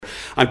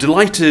I'm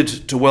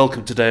delighted to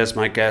welcome today as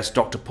my guest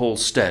Dr. Paul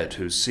Stead,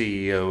 who's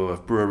CEO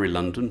of Brewery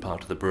London,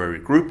 part of the Brewery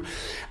Group,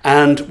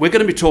 and we're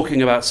going to be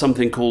talking about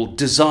something called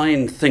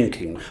design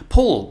thinking.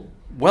 Paul,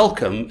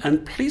 welcome,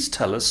 and please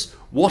tell us,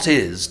 what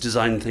is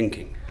design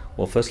thinking?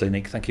 Well, firstly,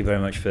 Nick, thank you very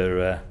much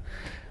for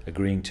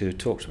agreeing to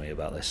talk to me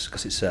about this,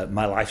 because it's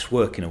my life's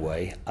work in a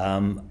way.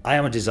 I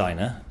am a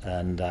designer,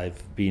 and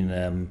I've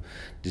been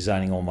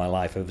designing all my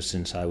life ever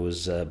since I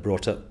was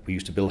brought up. We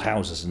used to build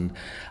houses, and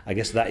I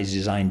guess that is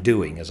design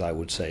doing, as I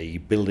would say,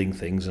 building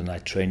things. And I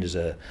trained as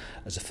a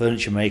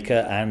furniture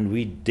maker, and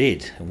we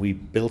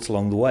built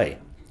along the way.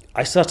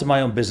 I started my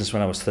own business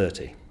when I was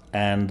 30.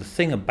 And the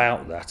thing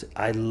about that,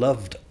 I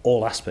loved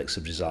all aspects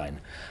of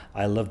design.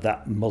 I loved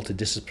that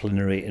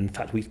multidisciplinary, in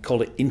fact we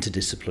call it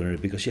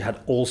interdisciplinary, because you had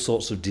all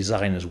sorts of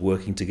designers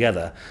working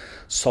together,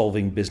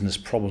 solving business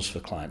problems for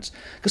clients.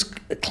 Because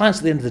clients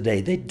at the end of the day,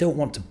 they don't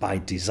want to buy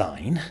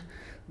design,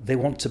 they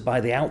want to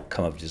buy the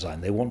outcome of design.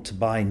 They want to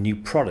buy new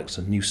products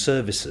and new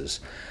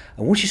services.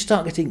 And once you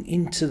start getting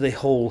into the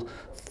whole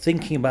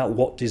thinking about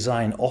what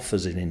design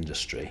offers in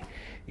industry,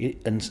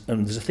 and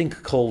there's a thing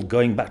called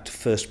going back to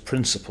first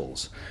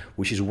principles,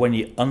 which is when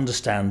you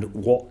understand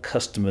what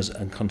customers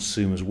and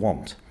consumers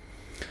want.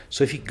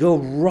 So if you go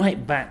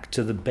right back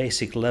to the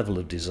basic level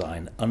of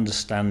design,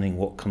 understanding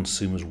what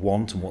consumers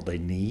want and what they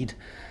need,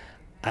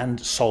 and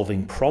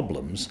solving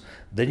problems,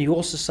 then you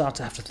also start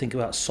to have to think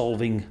about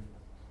solving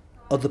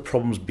other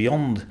problems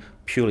beyond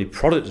purely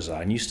product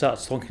design. You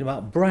start talking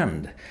about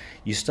brand,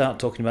 you start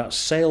talking about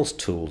sales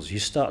tools, you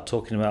start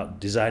talking about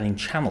designing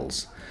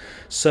channels.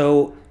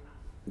 So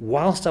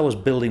whilst I was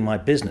building my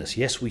business,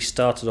 yes, we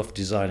started off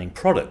designing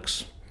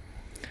products,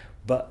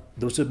 but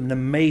there was an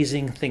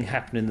amazing thing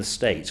happening in the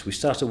States. We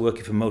started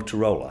working for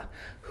Motorola,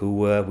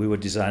 we were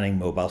designing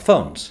mobile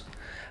phones,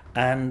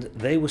 and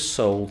they were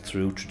sold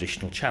through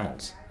traditional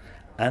channels,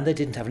 and they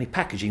didn't have any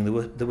packaging.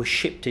 They were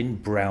shipped in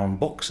brown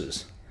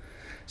boxes.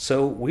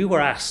 So we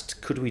were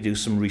asked, could we do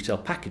some retail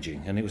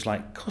packaging? And it was like,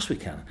 of course we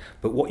can,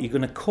 but what are you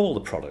going to call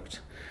the product?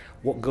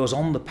 What goes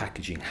on the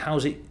packaging?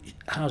 How's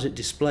it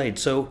displayed?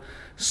 So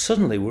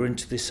suddenly we're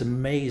into this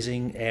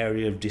amazing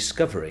area of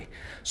discovery.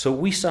 So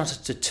we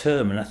started to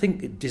term, and I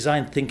think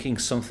design thinking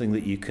is something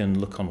that you can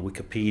look on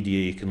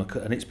Wikipedia, you can look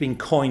at, and it's been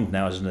coined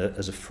now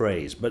as a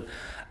phrase. But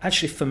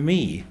actually for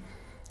me,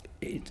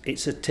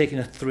 it's taking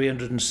a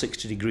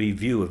 360-degree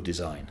view of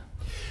design.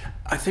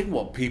 I think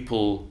what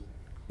people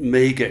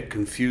may get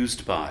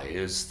confused by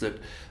is that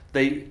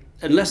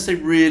unless they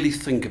really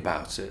think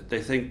about it,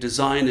 they think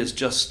design is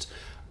just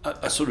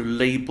a sort of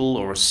label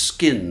or a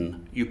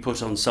skin you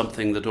put on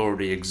something that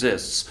already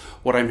exists.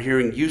 What I'm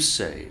hearing you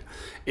say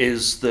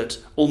is that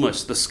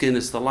almost the skin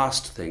is the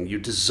last thing. You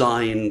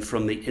design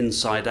from the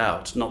inside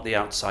out, not the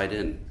outside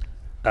in.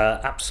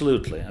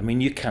 Absolutely. I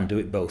mean, you can do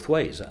it both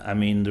ways. I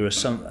mean, there are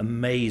some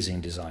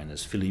amazing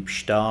designers, Philippe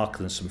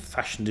Starck and some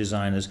fashion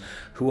designers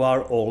who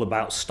are all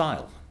about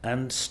style.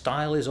 And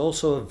style is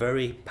also a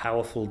very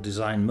powerful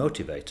design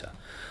motivator.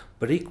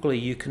 But equally,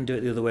 you can do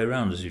it the other way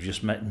around, as you've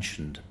just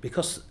mentioned,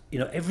 because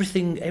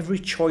every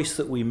choice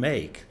that we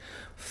make,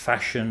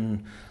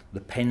 fashion,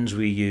 the pens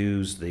we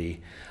use, the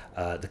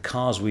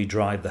cars we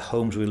drive, the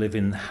homes we live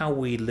in, how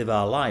we live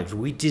our lives,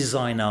 we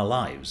design our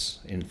lives.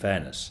 In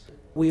fairness,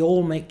 we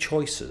all make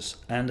choices,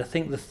 and I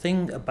think the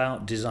thing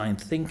about design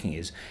thinking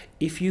is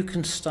if you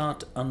can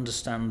start to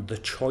understand the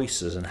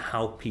choices and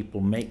how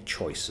people make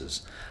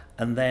choices,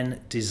 and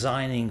then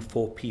designing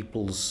for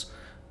people's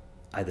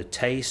either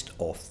taste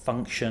or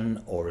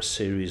function or a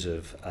series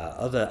of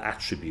other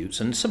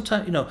attributes. And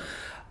sometimes,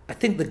 I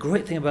think the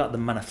great thing about the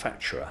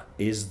manufacturer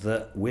is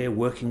that we're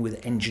working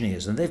with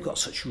engineers, and they've got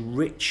such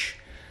rich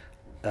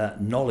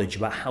knowledge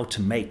about how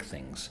to make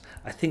things.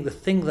 I think the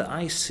thing that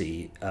I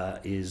see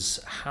is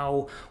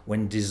how,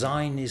 when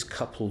design is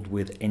coupled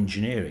with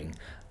engineering,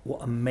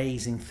 what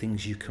amazing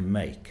things you can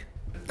make.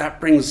 That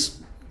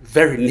brings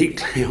very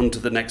neatly on to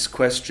the next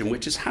question,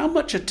 which is how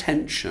much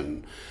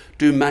attention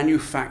do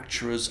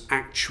manufacturers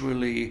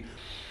actually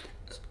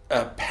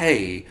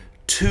pay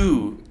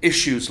to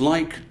issues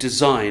like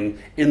design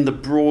in the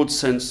broad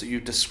sense that you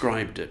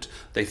described it?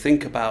 They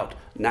think about,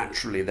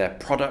 naturally, their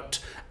product,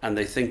 and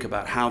they think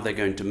about how they're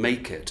going to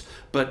make it.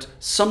 But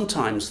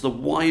sometimes the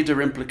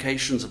wider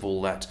implications of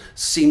all that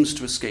seems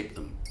to escape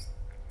them.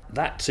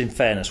 That's, in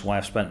fairness, why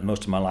I've spent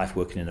most of my life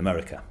working in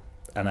America.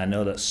 And I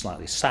know that's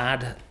slightly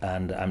sad,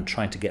 and I'm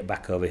trying to get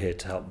back over here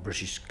to help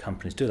British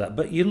companies do that.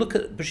 But you look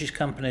at British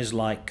companies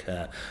like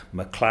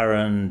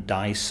McLaren,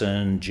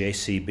 Dyson,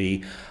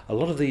 JCB, a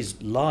lot of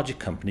these larger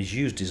companies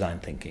use design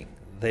thinking.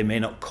 They may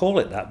not call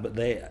it that, but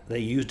they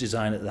use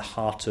design at the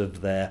heart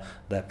of their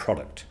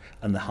product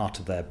and the heart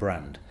of their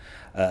brand.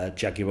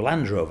 Jaguar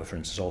Land Rover, for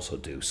instance, also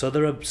do. So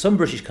there are some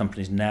British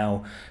companies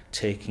now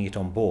taking it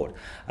on board.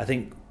 I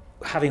think,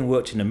 having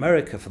worked in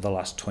America for the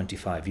last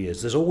 25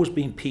 years, there's always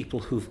been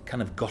people who've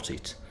kind of got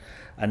it.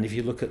 And if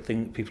you look at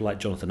people like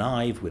Jonathan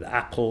Ive with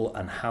Apple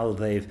and how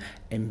they've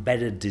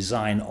embedded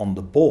design on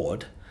the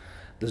board,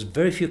 there's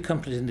very few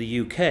companies in the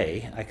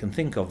UK I can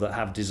think of that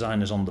have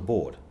designers on the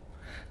board.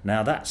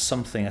 Now that's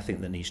something I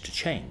think that needs to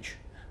change.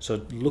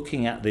 So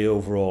looking at the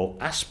overall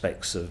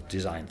aspects of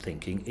design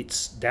thinking,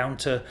 it's down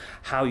to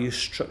how you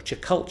structure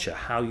culture,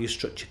 how you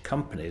structure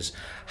companies,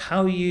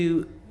 how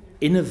you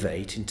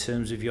innovate in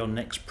terms of your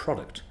next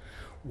product.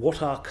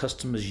 What are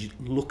customers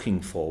looking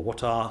for?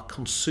 What are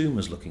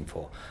consumers looking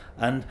for?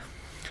 And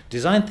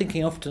design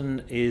thinking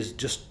often is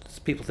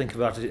just, people think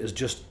about it as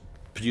just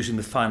producing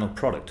the final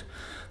product.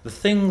 The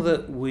thing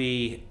that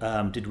we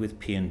did with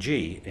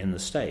P&G in the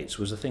States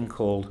was a thing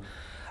called,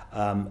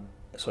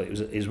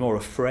 it was more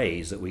a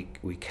phrase that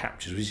we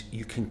captured, was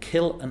you can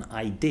kill an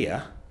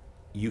idea,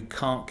 you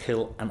can't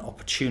kill an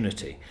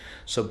opportunity.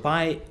 So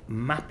by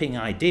mapping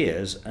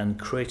ideas and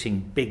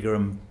creating bigger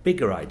and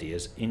bigger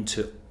ideas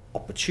into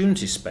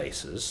opportunity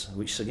spaces,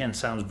 which again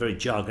sounds very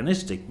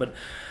jargonistic, but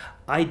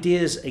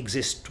ideas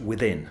exist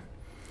within.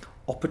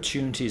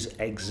 Opportunities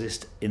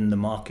exist in the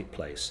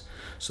marketplace.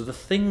 So the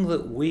thing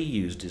that we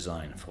use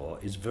design for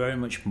is very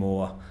much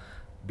more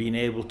being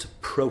able to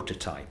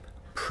prototype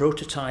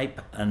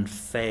and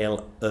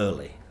fail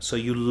early. So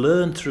you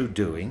learn through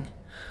doing,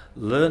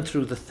 learn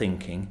through the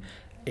thinking,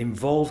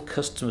 involve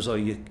customers or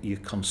your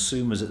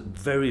consumers at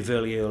very,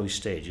 very early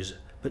stages,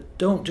 but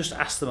don't just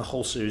ask them a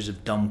whole series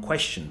of dumb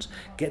questions.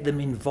 Get them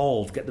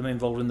involved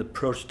in the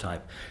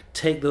prototype.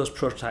 Take those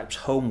prototypes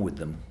home with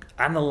them.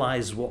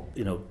 Analyze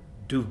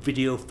do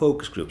video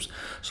focus groups.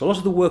 So a lot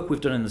of the work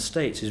we've done in the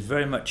States is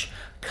very much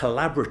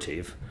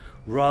collaborative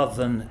rather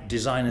than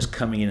designers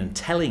coming in and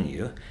telling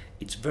you.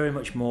 It's very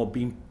much more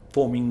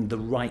forming the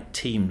right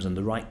teams and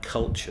the right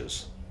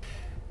cultures.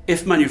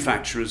 If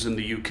manufacturers in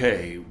the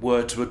UK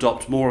were to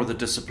adopt more of the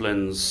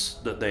disciplines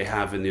that they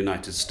have in the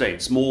United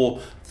States, more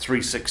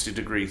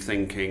 360-degree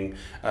thinking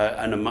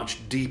and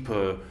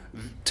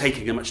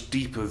taking a much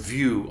deeper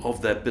view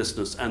of their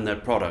business and their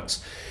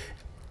products,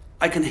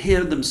 I can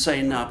hear them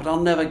say now, but I'll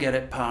never get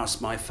it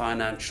past my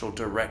financial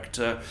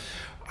director.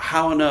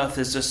 How on earth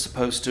is this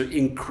supposed to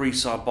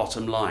increase our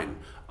bottom line?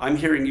 I'm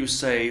hearing you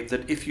say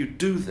that if you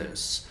do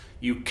this,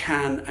 you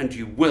can and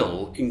you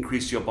will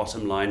increase your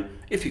bottom line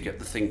if you get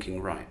the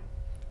thinking right.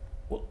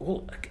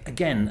 Well,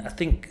 again, I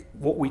think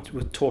what we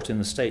were taught in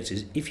the States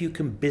is if you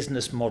can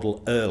business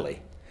model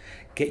early,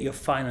 get your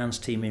finance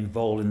team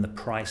involved in the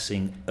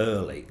pricing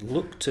early,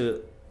 look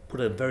to put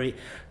a very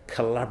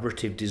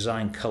collaborative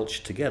design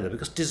culture together,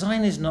 because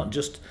design is not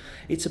just,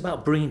 it's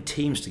about bringing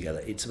teams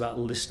together, it's about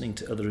listening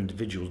to other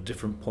individuals,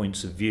 different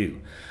points of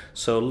view.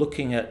 So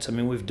looking at,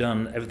 we've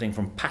done everything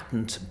from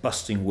patent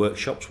busting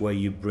workshops where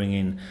you bring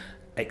in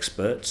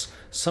experts.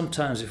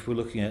 Sometimes if we're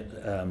looking at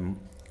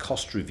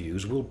cost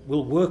reviews, we'll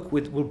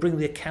bring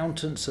the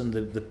accountants and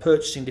the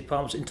purchasing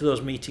departments into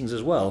those meetings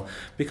as well,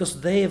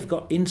 because they have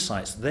got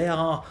insights. They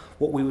are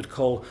what we would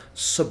call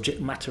subject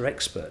matter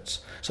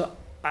experts. So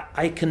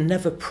I can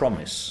never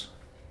promise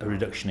a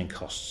reduction in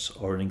costs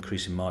or an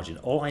increase in margin.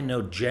 All I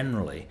know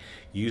generally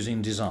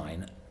using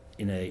design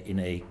in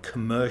a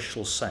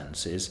commercial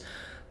sense is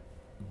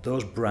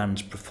those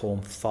brands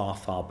perform far,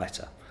 far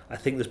better. I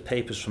think there's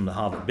papers from the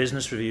Harvard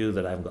Business Review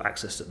that I haven't got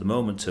access to at the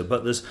moment to,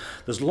 but there's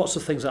lots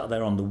of things out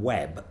there on the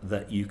web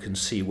that you can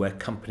see where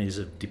companies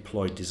have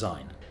deployed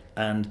design.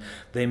 And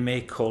they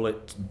may call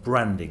it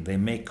branding, they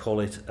may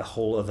call it a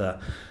whole other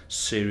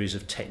series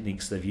of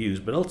techniques they've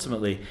used, but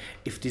ultimately,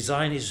 if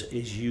design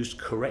is used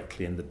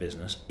correctly in the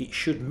business, it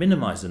should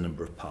minimize the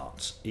number of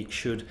parts, it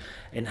should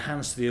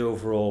enhance the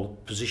overall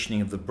positioning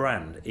of the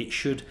brand, it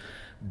should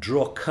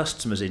draw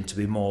customers in to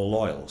be more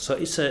loyal. So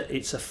it's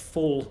a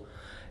full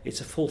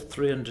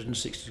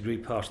 360-degree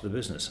part of the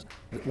business.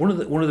 One of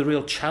the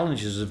real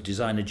challenges of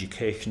design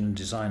education and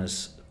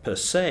designers per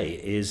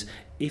se is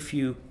if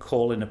you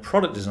call in a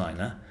product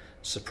designer,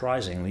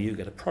 surprisingly you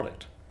get a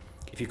product.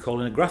 If you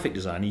call in a graphic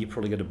designer, you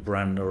probably get a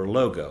brand or a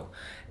logo.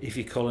 If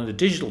you call in a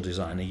digital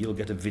designer, you'll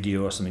get a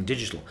video or something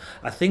digital.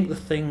 I think the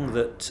thing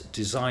that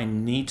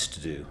design needs to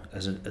do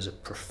as a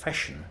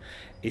profession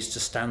is to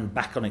stand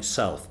back on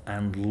itself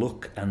and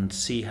look and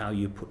see how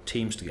you put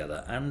teams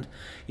together and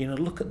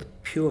look at the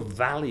pure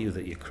value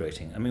that you're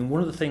creating.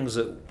 One of the things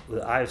that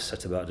I've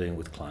set about doing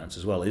with clients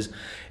as well is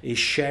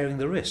sharing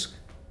the risk.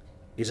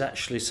 Is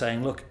actually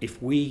saying, look,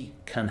 if we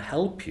can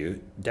help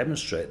you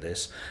demonstrate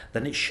this,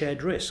 then it's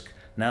shared risk.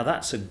 Now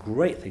that's a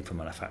great thing for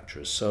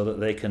manufacturers so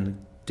that they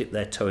can dip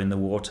their toe in the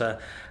water.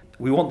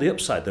 We want the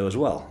upside though as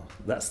well.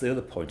 That's the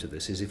other point of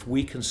this, is if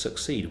we can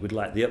succeed, we'd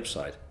like the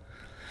upside.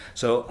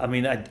 So,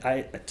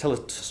 I tell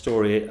a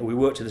story. We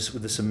worked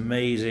with this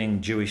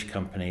amazing Jewish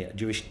company, a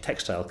Jewish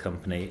textile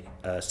company,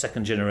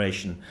 second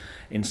generation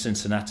in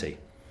Cincinnati.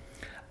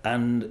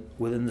 And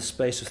within the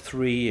space of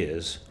 3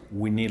 years,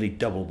 we nearly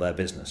doubled their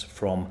business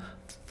from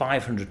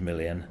 500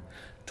 million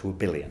to $1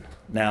 billion.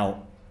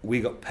 Now, we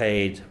got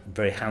paid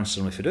very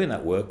handsomely for doing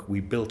that work.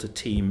 We built a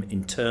team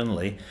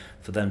internally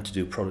for them to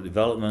do product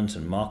development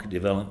and market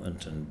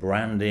development and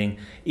branding,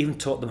 even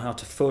taught them how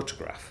to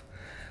photograph.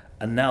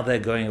 And now they're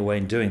going away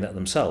and doing that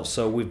themselves.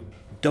 So we've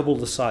doubled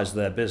the size of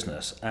their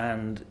business.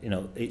 And,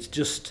 it's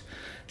just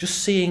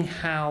seeing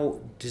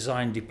how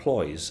design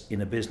deploys in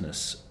a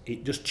business,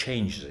 it just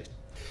changes it.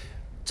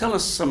 Tell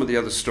us some of the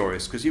other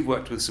stories, because you've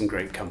worked with some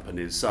great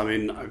companies. I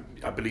mean,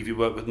 I believe you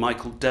worked with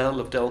Michael Dell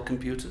of Dell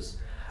Computers.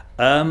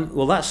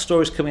 Well, that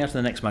story's coming out in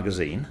the next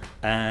magazine,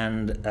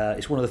 and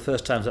it's one of the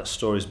first times that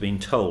story's been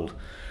told.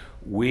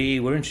 We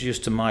were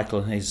introduced to Michael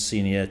and his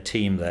senior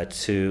team there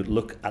to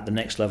look at the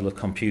next level of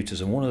computers,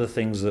 and one of the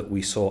things that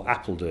we saw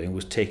Apple doing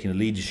was taking a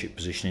leadership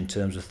position in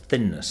terms of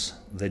thinness.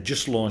 They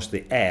just launched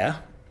the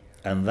Air,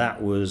 and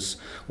that was,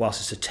 whilst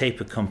it's a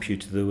tapered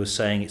computer, they were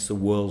saying it's the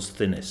world's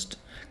thinnest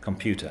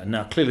computer. And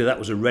now clearly that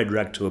was a red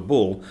rag to a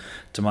bull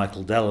to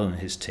Michael Dell and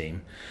his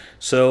team.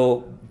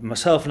 So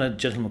myself and a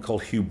gentleman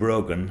called Hugh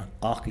Brogan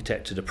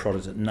architected a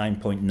product at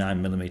 9.9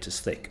 millimeters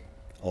thick,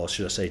 or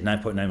should I say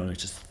 9.9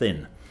 millimeters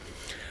thin.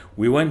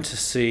 We went to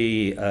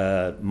see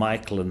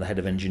Michael and the head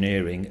of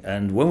engineering,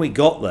 and when we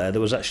got there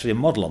was actually a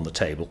model on the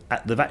table.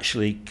 They've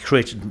actually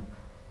created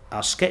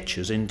our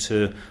sketches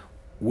into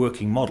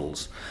working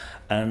models,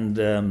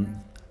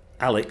 and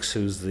Alex,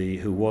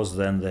 who was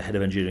then the head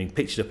of engineering,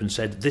 picked it up and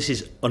said, "This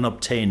is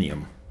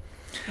unobtainium."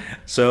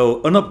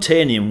 So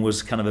unobtainium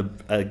was kind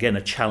of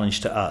a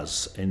challenge to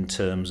us in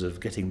terms of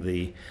getting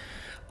the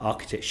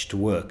architecture to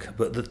work.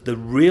 But the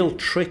real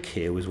trick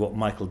here was what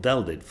Michael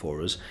Dell did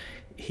for us.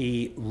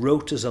 He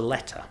wrote us a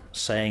letter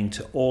saying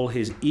to all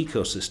his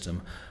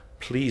ecosystem,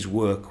 please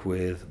work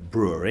with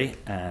Brewery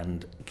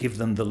and give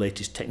them the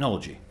latest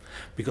technology.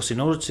 Because in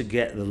order to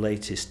get the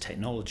latest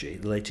technology,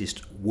 the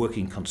latest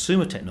working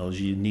consumer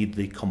technology, you need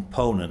the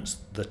components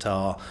that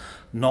are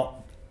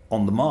not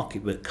on the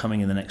market but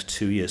coming in the next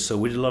 2 years. So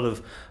we did a lot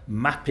of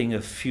mapping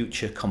of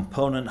future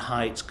component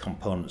heights,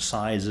 component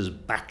sizes,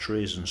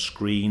 batteries and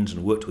screens,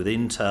 and worked with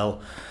Intel.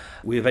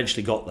 We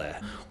eventually got there.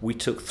 We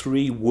took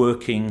 3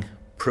 working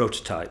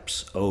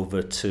prototypes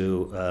over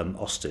to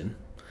Austin,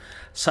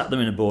 sat them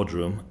in a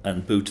boardroom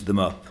and booted them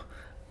up.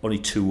 Only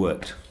 2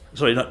 worked.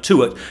 Sorry, not 2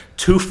 worked.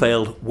 2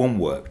 failed, 1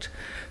 worked.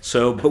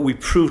 So, but we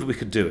proved we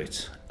could do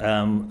it.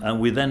 And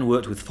we then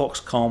worked with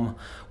Foxconn.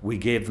 We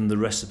gave them the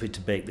recipe to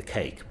bake the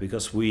cake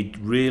because we'd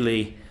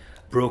really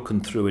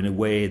broken through in a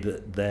way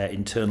that their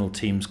internal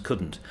teams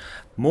couldn't.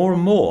 More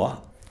and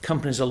more,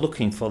 companies are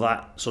looking for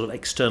that sort of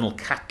external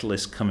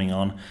catalyst coming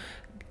on,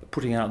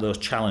 putting out those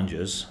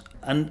challenges.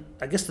 And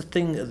I guess the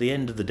thing at the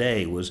end of the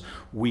day was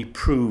we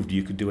proved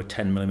you could do a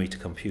 10mm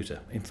computer.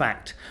 In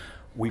fact,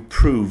 we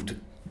proved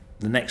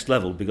the next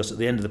level because at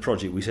the end of the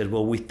project we said,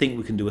 well, we think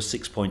we can do a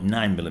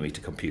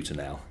 6.9mm computer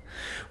now,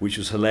 which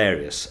was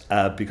hilarious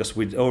because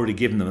we'd already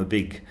given them a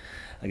big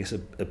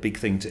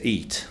thing to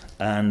eat.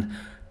 And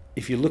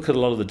if you look at a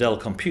lot of the Dell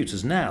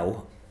computers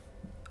now,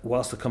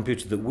 whilst the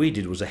computer that we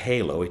did was a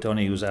Halo, it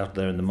only was out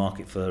there in the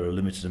market for a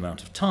limited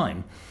amount of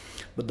time,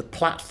 but the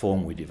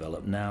platform we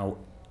developed now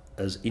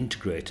as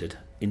integrated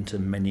into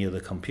many other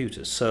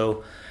computers.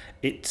 So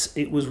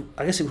it was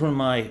one of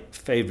my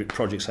favourite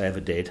projects I ever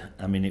did.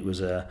 I mean, it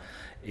was a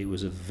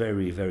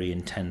very, very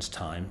intense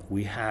time.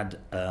 We had,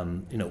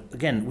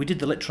 again, we did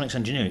the electronics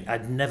engineering.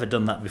 I'd never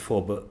done that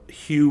before, but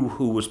Hugh,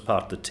 who was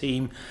part of the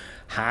team,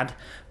 had.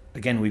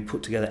 Again, we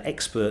put together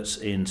experts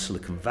in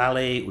Silicon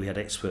Valley. We had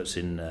experts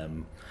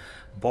in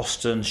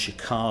Boston,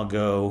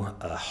 Chicago,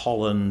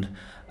 Holland,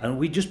 and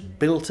we just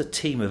built a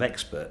team of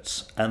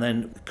experts and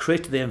then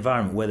created the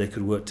environment where they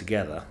could work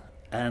together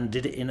and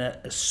did it in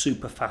a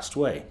super fast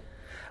way.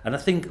 And I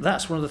think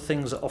that's one of the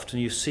things that often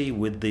you see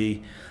with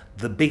the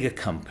bigger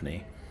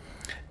company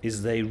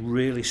is they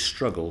really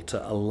struggle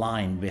to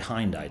align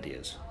behind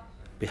ideas,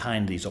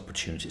 behind these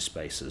opportunity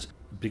spaces,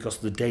 because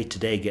the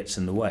day-to-day gets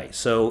in the way.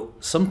 So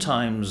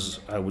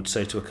sometimes I would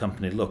say to a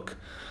company, look,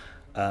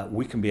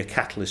 we can be a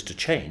catalyst to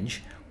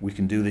change, we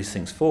can do these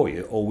things for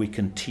you, or we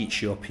can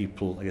teach your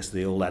people, I guess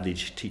the old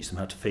adage, teach them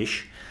how to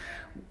fish.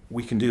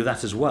 We can do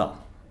that as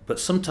well. But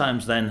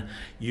sometimes then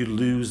you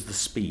lose the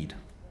speed.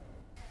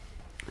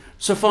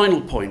 So final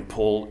point,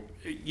 Paul,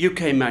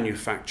 UK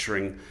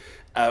manufacturing,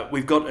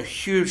 we've got a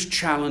huge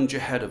challenge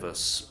ahead of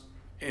us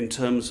in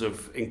terms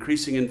of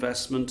increasing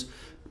investment,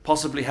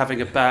 possibly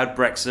having a bad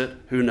Brexit,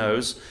 who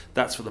knows,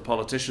 that's for the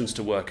politicians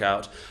to work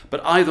out.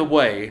 But either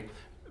way,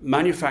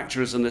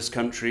 manufacturers in this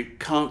country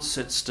can't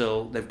sit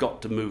still, they've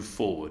got to move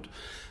forward.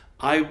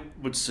 I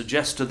would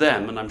suggest to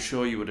them, and I'm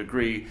sure you would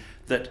agree,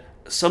 that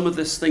some of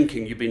this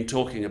thinking you've been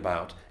talking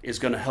about is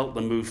going to help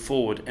them move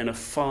forward in a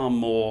far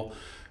more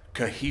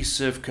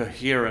cohesive,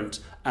 coherent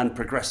and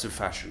progressive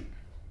fashion.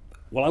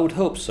 Well, I would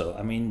hope so.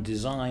 I mean,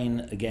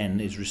 design, again,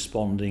 is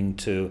responding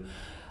to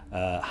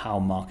how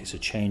markets are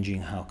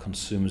changing, how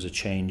consumers are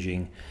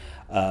changing.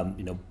 At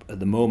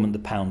the moment the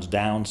pound's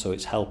down, so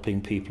it's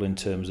helping people in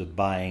terms of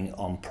buying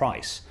on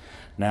price.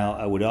 Now,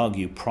 I would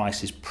argue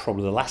price is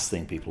probably the last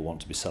thing people want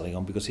to be selling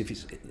on, because if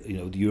it's,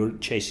 you're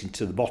chasing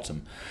to the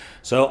bottom.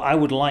 So I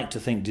would like to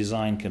think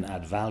design can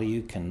add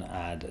value, can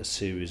add a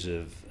series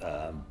of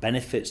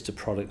benefits to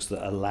products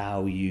that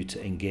allow you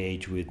to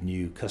engage with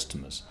new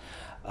customers.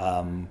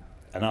 An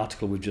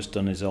article we've just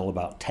done is all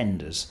about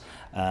tenders,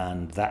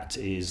 and that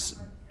is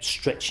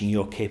stretching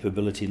your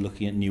capability,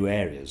 looking at new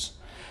areas.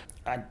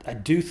 I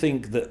do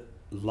think that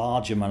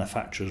larger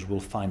manufacturers will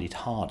find it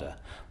harder.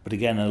 But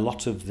again, a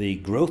lot of the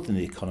growth in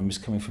the economy is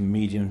coming from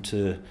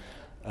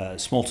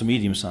small to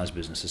medium-sized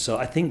businesses. So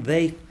I think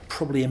they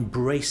probably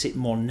embrace it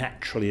more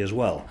naturally as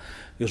well.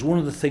 Because one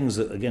of the things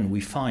that, again,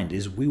 we find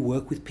is we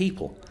work with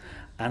people.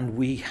 And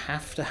we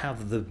have to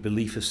have the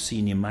belief of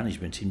senior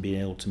management in being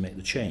able to make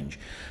the change.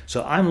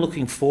 So I'm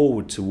looking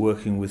forward to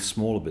working with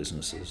smaller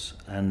businesses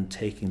and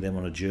taking them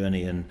on a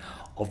journey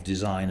of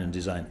design and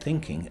design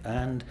thinking,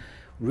 and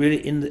really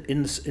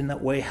in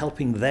that way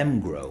helping them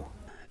grow.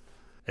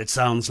 It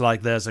sounds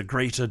like there's a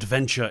great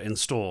adventure in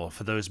store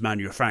for those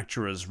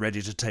manufacturers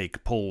ready to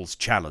take Paul's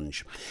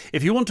challenge.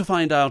 If you want to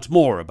find out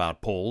more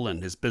about Paul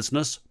and his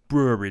business,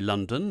 Brewery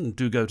London,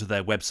 do go to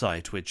their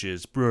website, which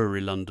is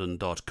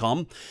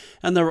brewerylondon.com,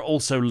 and there are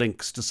also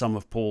links to some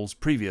of Paul's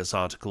previous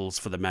articles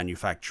for the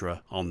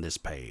manufacturer on this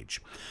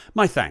page.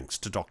 My thanks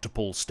to Dr.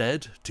 Paul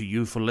Stead, to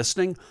you for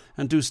listening,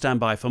 and do stand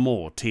by for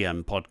more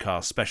TM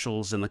podcast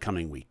specials in the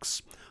coming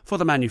weeks. For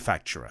the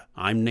manufacturer,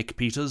 I'm Nick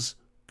Peters.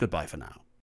 Goodbye for now.